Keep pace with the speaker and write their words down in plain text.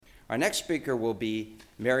Our next speaker will be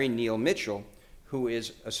Mary Neal Mitchell, who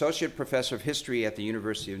is Associate Professor of History at the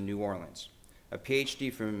University of New Orleans. A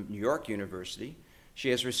PhD from New York University,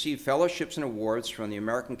 she has received fellowships and awards from the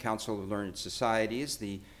American Council of Learned Societies,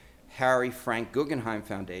 the Harry Frank Guggenheim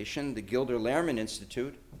Foundation, the Gilder Lehrman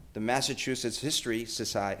Institute, the Massachusetts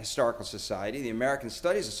Historical Society, the American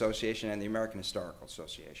Studies Association, and the American Historical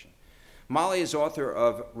Association. Molly is author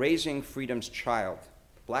of Raising Freedom's Child,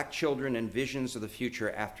 Black Children and Visions of the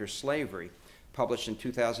Future After Slavery, published in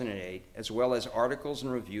 2008, as well as articles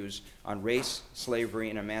and reviews on race, slavery,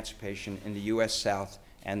 and emancipation in the U.S. South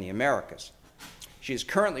and the Americas. She is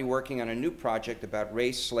currently working on a new project about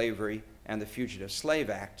race, slavery, and the Fugitive Slave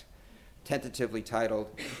Act, tentatively titled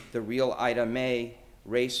The Real Ida May,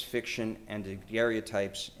 Race, Fiction, and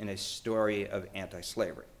Daguerreotypes in a Story of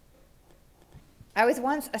Anti-Slavery. I was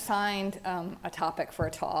once assigned a topic for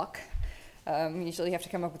a talk. Usually you have to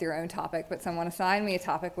come up with your own topic, but someone assigned me a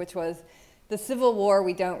topic which was the Civil War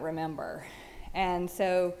we don't remember. And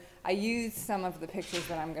so I used some of the pictures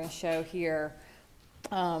that I'm going to show here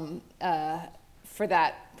for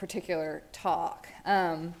that particular talk.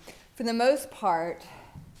 For the most part,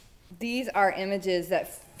 these are images that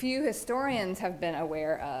few historians have been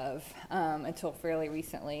aware of until fairly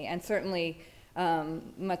recently, and certainly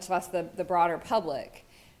much less the broader public.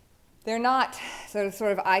 They're not sort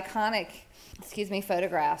of iconic,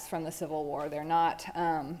 photographs from the Civil War. They're not,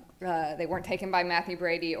 they weren't taken by Matthew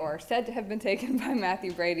Brady or said to have been taken by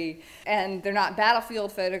Matthew Brady, and they're not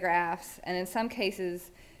battlefield photographs, and in some cases,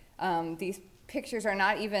 these pictures are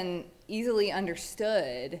not even easily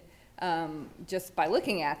understood just by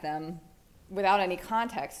looking at them. Without any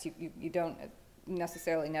context, you don't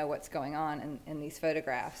necessarily know what's going on in these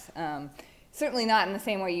photographs. Certainly not in the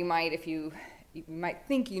same way you might if you might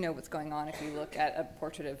think you know what's going on if you look at a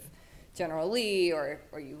portrait of General Lee or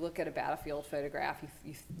you look at a battlefield photograph.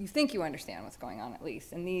 You think you understand what's going on at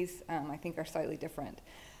least. And these, I think, are slightly different.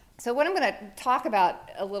 So what I'm going to talk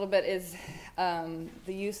about a little bit is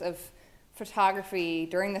the use of photography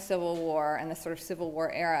during the Civil War and the sort of Civil War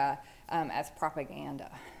era as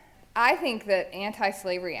propaganda. I think that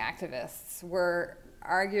anti-slavery activists were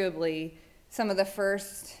arguably some of the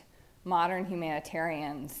first modern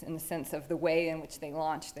humanitarians in the sense of the way in which they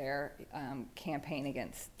launched their campaign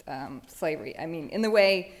against slavery. I mean, in the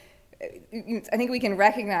way, I think we can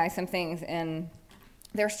recognize some things in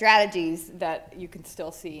their strategies that you can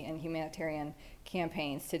still see in humanitarian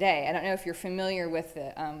campaigns today. I don't know if you're familiar with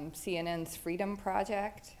the CNN's Freedom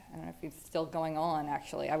Project. I don't know if it's still going on,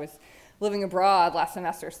 actually. I was living abroad last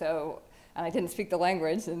semester, and I didn't speak the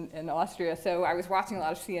language in Austria, so I was watching a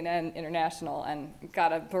lot of CNN International and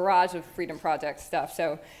got a barrage of Freedom Project stuff.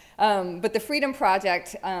 So, but the Freedom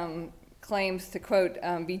Project claims to, quote,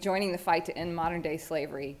 be joining the fight to end modern-day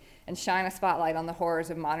slavery and shine a spotlight on the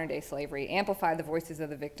horrors of modern-day slavery, amplify the voices of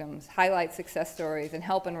the victims, highlight success stories, and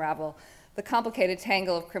help unravel the complicated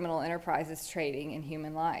tangle of criminal enterprises trading in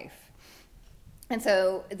human life. And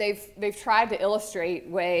so they've tried to illustrate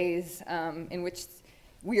ways in which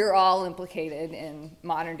we're all implicated in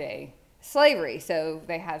modern-day slavery. So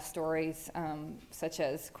they have stories such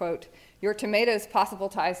as, quote, your tomatoes' possible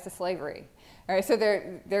ties to slavery. All right, so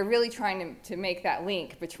they're really trying to make that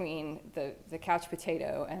link between the couch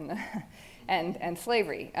potato and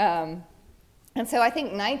slavery. And so I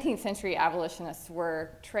think 19th century abolitionists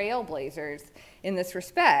were trailblazers in this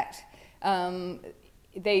respect.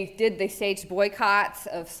 They staged boycotts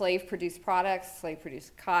of slave-produced products,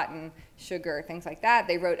 slave-produced cotton, sugar, things like that.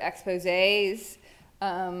 They wrote exposés,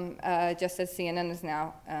 just as CNN is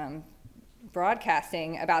now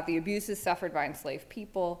broadcasting, about the abuses suffered by enslaved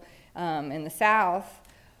people in the South.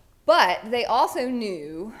 But they also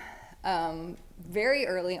knew very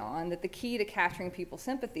early on that the key to capturing people's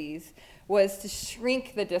sympathies was to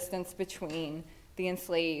shrink the distance between the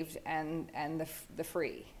enslaved and the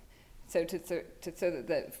free. So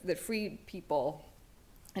that the free people,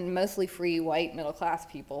 and mostly free white middle-class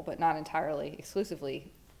people, but not entirely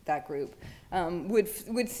exclusively that group,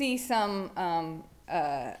 would see some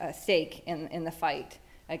a stake in the fight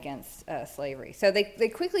against slavery. So they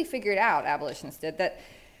quickly figured out, abolitionists did, that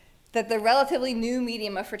the relatively new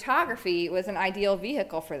medium of photography was an ideal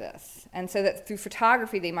vehicle for this, and so that through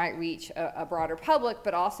photography they might reach a broader public,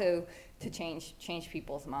 but also to change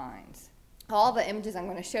people's minds. All the images I'm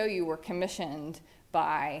going to show you were commissioned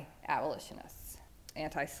by abolitionists,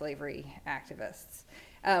 anti-slavery activists.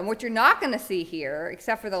 What you're not going to see here,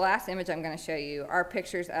 except for the last image I'm going to show you, are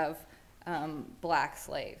pictures of black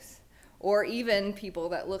slaves, or even people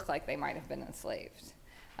that look like they might have been enslaved.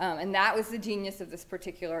 And that was the genius of this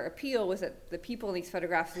particular appeal, was that the people in these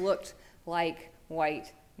photographs looked like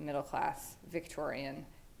white, middle-class, Victorian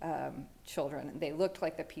children. They looked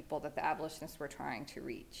like the people that the abolitionists were trying to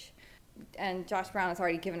reach. And Josh Brown has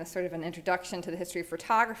already given us sort of an introduction to the history of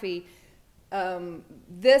photography.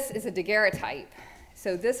 This is a daguerreotype.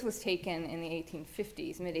 So this was taken in the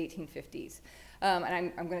 1850s, mid-1850s.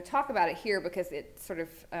 And I'm going to talk about it here because it sort of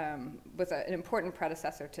was an important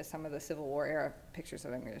predecessor to some of the Civil War era pictures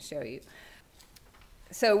that I'm going to show you.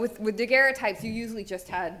 So with daguerreotypes, you usually just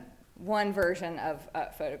had one version of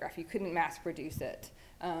a photograph. You couldn't mass produce it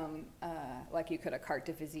like you could a carte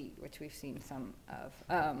de visite, which we've seen some of.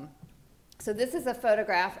 So this is a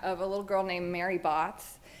photograph of a little girl named Mary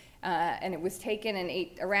Botts, and it was taken in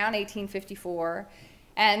around 1854,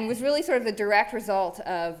 and was really sort of the direct result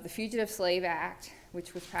of the Fugitive Slave Act,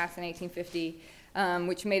 which was passed in 1850,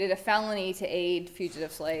 which made it a felony to aid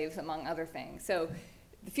fugitive slaves, among other things. So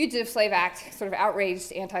the Fugitive Slave Act sort of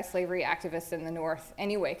outraged anti-slavery activists in the North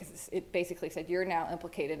anyway, because it basically said, you're now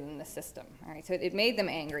implicated in the system. All right, so it made them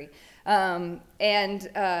angry, and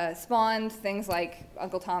spawned things like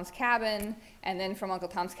Uncle Tom's Cabin, and then from Uncle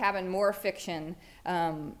Tom's Cabin, more fiction,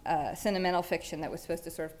 sentimental fiction that was supposed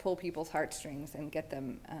to sort of pull people's heartstrings and get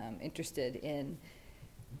them interested in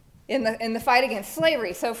the fight against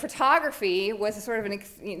slavery. So photography was a sort of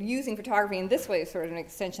using photography in this way is sort of an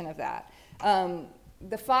extension of that.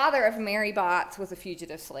 The father of Mary Botts was a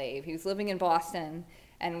fugitive slave. He was living in Boston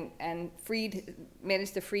and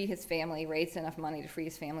managed to free his family, raised enough money to free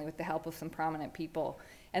his family with the help of some prominent people.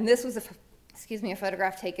 And this was a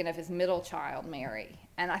photograph taken of his middle child, Mary.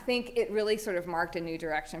 And I think it really sort of marked a new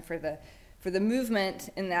direction for the movement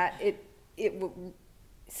in that it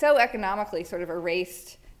so economically sort of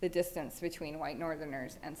erased the distance between white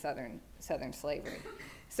Northerners and Southern slavery.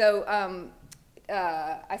 So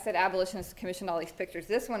I said abolitionists commissioned all these pictures.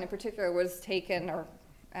 This one in particular was taken or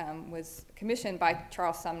was commissioned by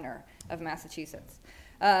Charles Sumner of Massachusetts,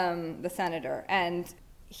 the senator. And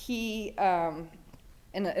he,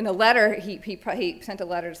 in a letter, he sent a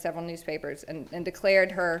letter to several newspapers and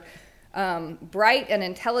declared her bright and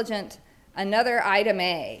intelligent, another Ida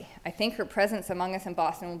May. I think her presence among us in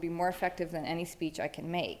Boston will be more effective than any speech I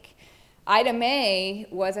can make. Ida May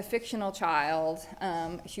was a fictional child.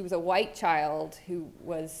 She was a white child who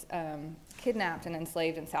was kidnapped and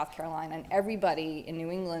enslaved in South Carolina, and everybody in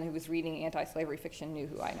New England who was reading anti-slavery fiction knew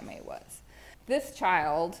who Ida May was. This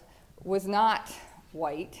child was not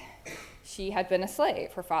white. She had been a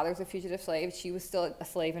slave. Her father was a fugitive slave. She was still a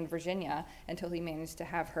slave in Virginia until he managed to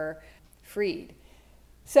have her freed.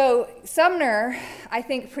 So Sumner, I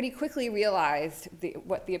think, pretty quickly realized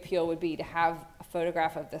what the appeal would be to have a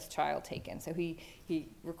photograph of this child taken. So he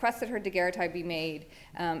requested her daguerreotype be made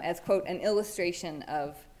as, quote, an illustration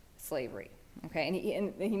of slavery. Okay,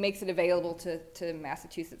 and he makes it available to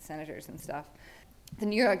Massachusetts senators and stuff. The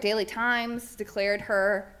New York Daily Times declared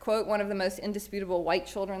her, quote, one of the most indisputable white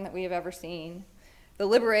children that we have ever seen. The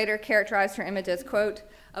Liberator characterized her image as, quote,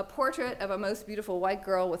 a portrait of a most beautiful white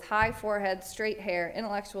girl with high forehead, straight hair,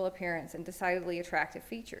 intellectual appearance, and decidedly attractive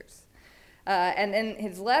features. And in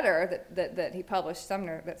his letter that he published,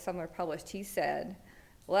 that Sumner published, he said,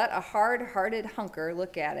 let a hard-hearted hunker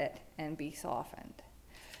look at it and be softened.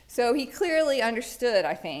 So he clearly understood,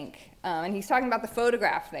 I think, and he's talking about the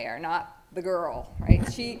photograph there, not the girl,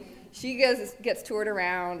 right? She gets toured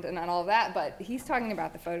around and all of that, but he's talking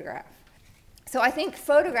about the photograph. So I think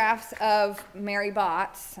photographs of Mary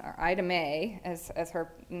Botts, or Ida May, as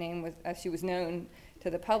her name was, as she was known to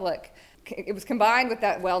the public, it was combined with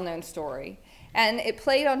that well-known story, and it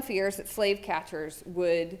played on fears that slave catchers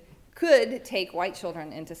could take white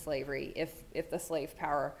children into slavery if the slave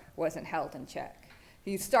power wasn't held in check.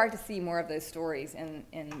 You start to see more of those stories in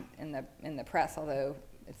the press, although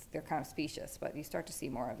they're kind of specious, but you start to see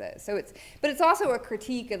more of those. But it's also a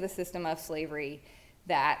critique of the system of slavery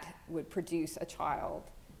that would produce a child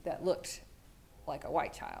that looked like a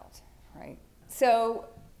white child, right? So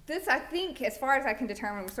this, I think, as far as I can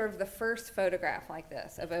determine, was sort of the first photograph like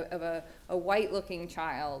this of a white-looking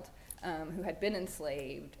child who had been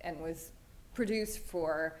enslaved and was produced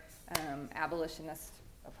for abolitionist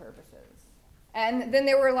purposes. And then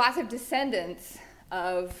there were lots of descendants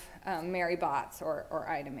of Mary Botts or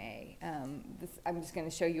Ida May. I'm just going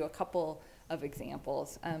to show you a couple of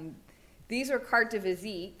examples. These are carte de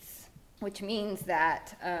visites, which means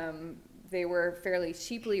that they were fairly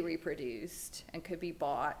cheaply reproduced and could be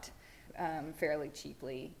bought fairly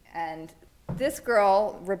cheaply. And this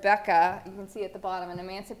girl, Rebecca, you can see at the bottom, an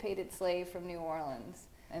emancipated slave from New Orleans,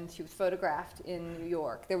 and she was photographed in New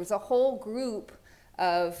York. There was a whole group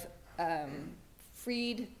of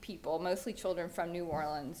freed people, mostly children from New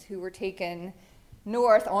Orleans, who were taken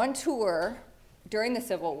north on tour during the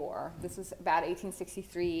Civil War. This was about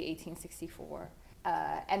 1863, 1864.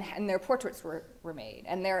 and their portraits were made.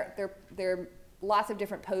 And there are lots of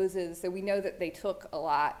different poses, so we know that they took a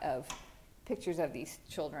lot of pictures of these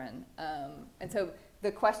children. And so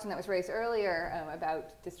the question that was raised earlier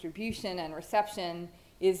about distribution and reception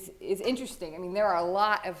is interesting. I mean, there are a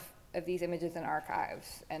lot of these images in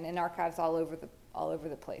archives, and in archives all over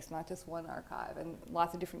the place, not just one archive, and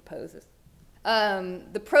lots of different poses.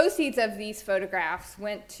 The proceeds of these photographs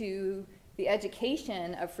went to the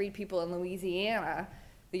education of freed people in Louisiana.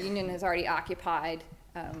 The Union has already occupied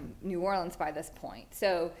New Orleans by this point.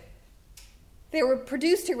 So they were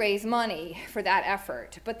produced to raise money for that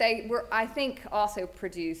effort, but they were, I think, also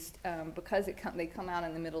produced because they come out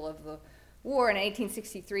in the middle of the war. In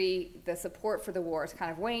 1863, the support for the war is kind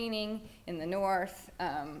of waning in the North,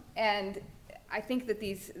 and I think that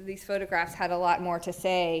these photographs had a lot more to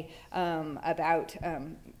say about.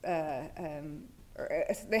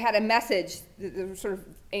 They had a message that sort of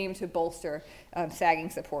aimed to bolster sagging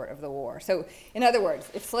support of the war. So, in other words,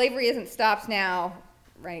 if slavery isn't stopped now,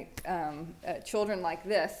 right, children like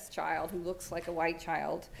this child, who looks like a white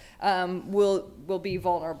child, will be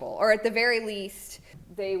vulnerable, or at the very least,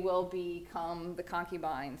 they will become the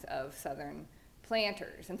concubines of Southern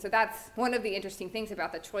planters. And so that's one of the interesting things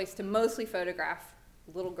about the choice to mostly photograph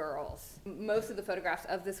little girls. Most of the photographs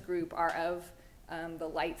of this group are of the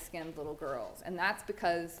light-skinned little girls, and that's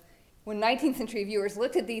because when 19th century viewers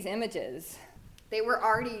looked at these images, they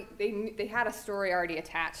had a story already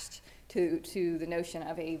attached to the notion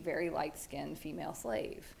of a very light-skinned female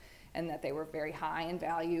slave, and that they were very high in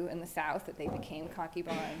value in the South, that they became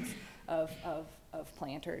concubines of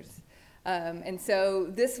planters. And so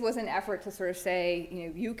this was an effort to sort of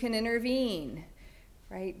say, you can intervene,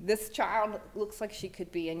 right? This child looks like she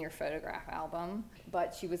could be in your photograph album,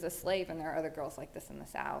 but she was a slave, and there are other girls like this in the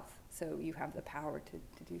South, so you have the power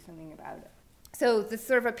to do something about it. So this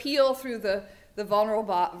sort of appeal through the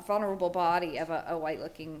vulnerable body of a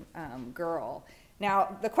white-looking girl.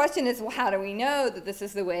 Now, the question is, well, how do we know that this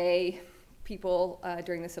is the way people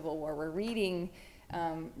during the Civil War were reading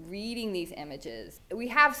these images? We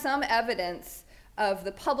have some evidence of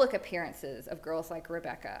the public appearances of girls like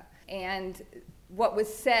Rebecca and what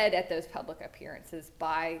was said at those public appearances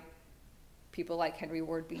by people like Henry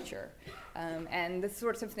Ward Beecher. And the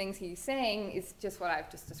sorts of things he's saying is just what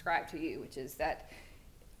I've just described to you, which is that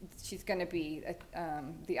she's going to be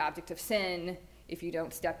the object of sin if you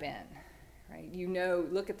don't step in, right?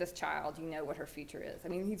 Look at this child, you know what her future is. I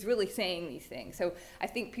mean, he's really saying these things. So I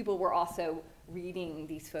think people were also reading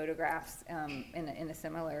these photographs in a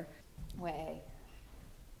similar way.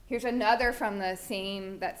 Here's another from that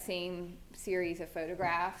same series of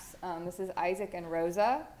photographs. This is Isaac and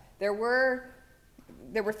Rosa. There were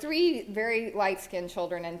 3 very light-skinned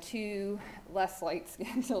children and 2 less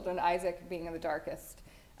light-skinned children, Isaac being the darkest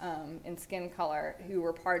in skin color, who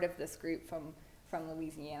were part of this group from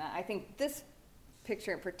Louisiana. I think this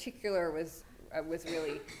picture in particular was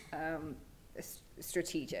really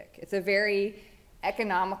strategic. It's a very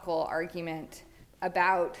economical argument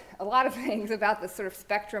about a lot of things, about the sort of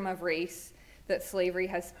spectrum of race that slavery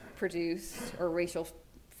has produced, or racial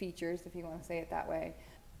features, if you want to say it that way.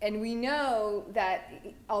 And we know that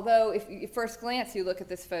although if you at first glance you look at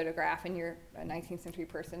this photograph and you're a 19th century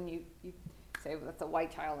person, you say, well, that's a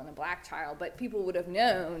white child and a black child, but people would have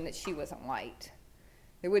known that she wasn't white.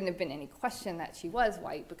 There wouldn't have been any question that she was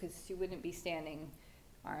white, because she wouldn't be standing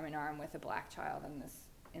arm in arm with a black child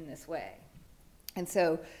in this way. And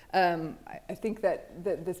so I think that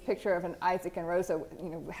this picture of an Isaac and Rosa,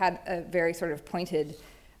 had a very sort of pointed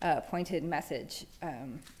message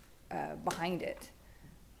behind it.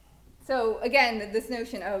 So again, this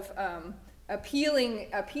notion of appealing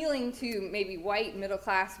to maybe white middle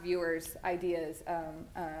class viewers' ideas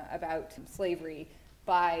about slavery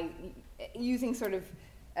by using sort of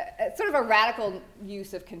a radical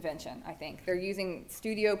use of convention. I think they're using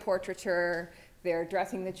studio portraiture. They're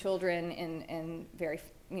dressing the children in very,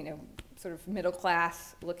 sort of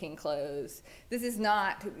middle-class looking clothes. This is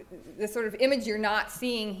not, the sort of image you're not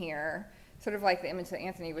seeing here, sort of like the image that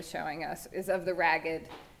Anthony was showing us, is of the ragged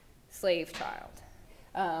slave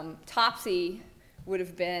child. Topsy would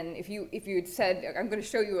have been, if you had said, I'm going to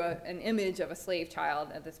show you an image of a slave child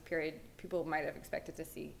at this period, people might have expected to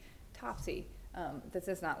see Topsy. This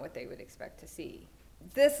is not what they would expect to see.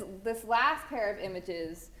 This last pair of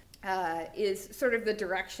images is sort of the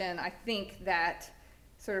direction I think that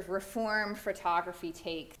sort of reform photography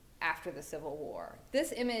takes after the Civil War.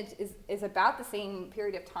 This image is about the same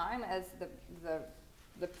period of time as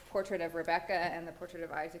the portrait of Rebecca and the portrait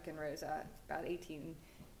of Isaac and Rosa, about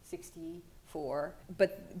 1864 for.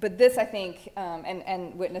 But this, I think,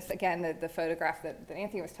 and witness again the photograph that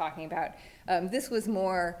Anthony was talking about, this was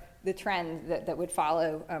more the trend that would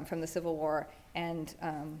follow from the Civil War and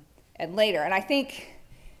later. And I think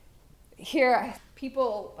here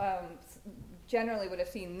people generally would have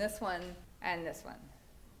seen this one and this one.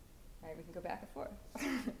 Right, we can go back and forth.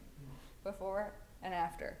 Before and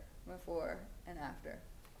after, before and after.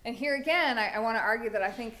 And here again, I want to argue that I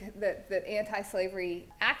think that anti-slavery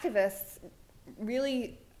activists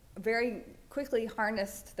really very quickly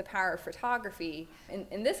harnessed the power of photography.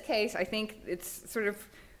 In this case, I think it's sort of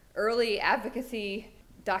early advocacy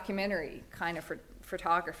documentary kind of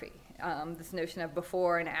photography. This notion of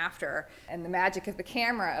before and after, and the magic of the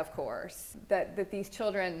camera, of course, that these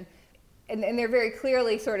children, and they're very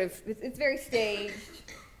clearly sort of, it's very staged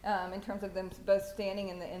in terms of them both standing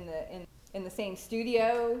in the same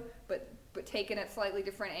studio, but taken at slightly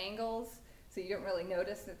different angles, so you don't really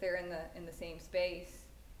notice that they're in the same space,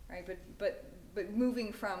 right? But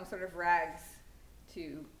moving from sort of rags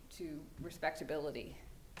to respectability,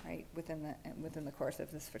 right, within the course of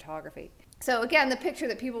this photography. So again, the picture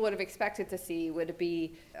that people would have expected to see would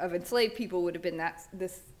be of enslaved people would have been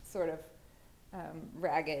this sort of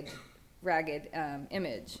ragged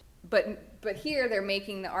image. But here they're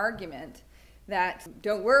making the argument that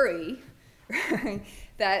don't worry,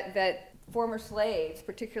 that former slaves,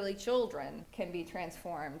 particularly children, can be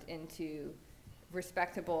transformed into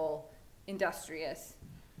respectable, industrious,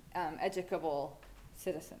 educable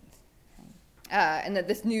citizens. And that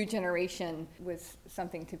this new generation was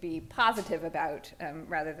something to be positive about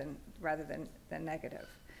rather than negative.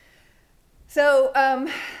 So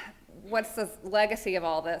what's the legacy of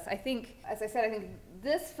all this? I think, as I said, I think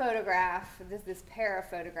this photograph, this pair of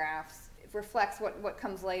photographs, reflects what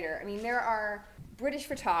comes later. I mean, there are British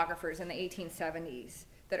photographers in the 1870s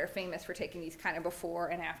that are famous for taking these kind of before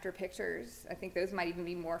and after pictures. I think those might even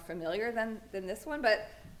be more familiar than this one, but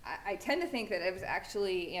I tend to think that it was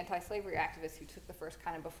actually anti-slavery activists who took the first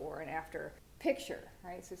kind of before and after picture,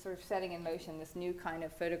 right? So sort of setting in motion this new kind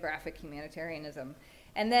of photographic humanitarianism.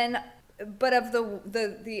 And then, but of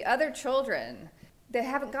the other children, they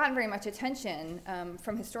haven't gotten very much attention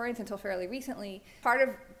from historians until fairly recently. Part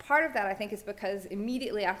of that, I think, is because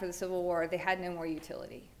immediately after the Civil War, they had no more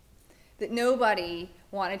utility. That nobody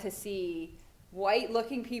wanted to see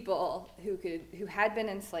white-looking people who had been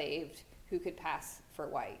enslaved who could pass for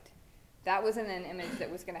white. That wasn't an image that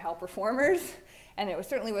was going to help reformers, and it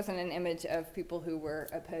certainly wasn't an image of people who were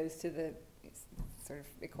opposed to the sort of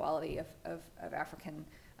equality of African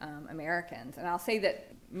Americans. And I'll say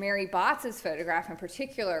that Mary Botts' photograph in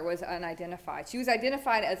particular was unidentified. She was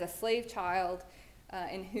identified as a slave child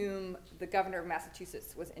in whom the governor of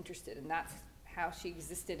Massachusetts was interested, and that's how she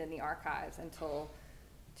existed in the archives until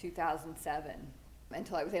 2007,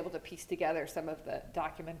 until I was able to piece together some of the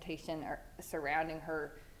documentation surrounding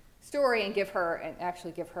her story and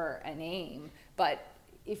actually give her a name. But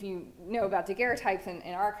if you know about daguerreotypes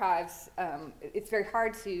in archives, it's very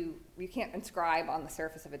hard you can't inscribe on the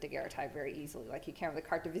surface of a daguerreotype very easily. Like you can with a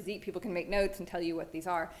carte de visite, people can make notes and tell you what these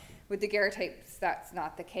are. With daguerreotypes, that's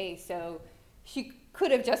not the case. So she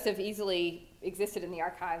could have just have easily existed in the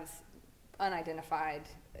archives unidentified,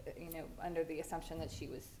 under the assumption that she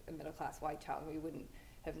was a middle-class white child. We wouldn't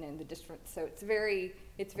have known the difference. So it's very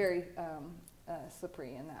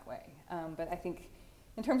slippery in that way. But I think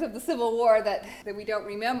in terms of the Civil War that we don't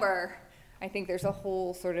remember, I think there's a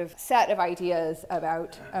whole sort of set of ideas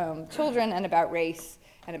about children and about race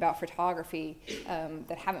and about photography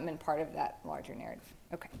that haven't been part of that larger narrative.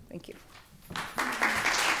 Okay, thank you.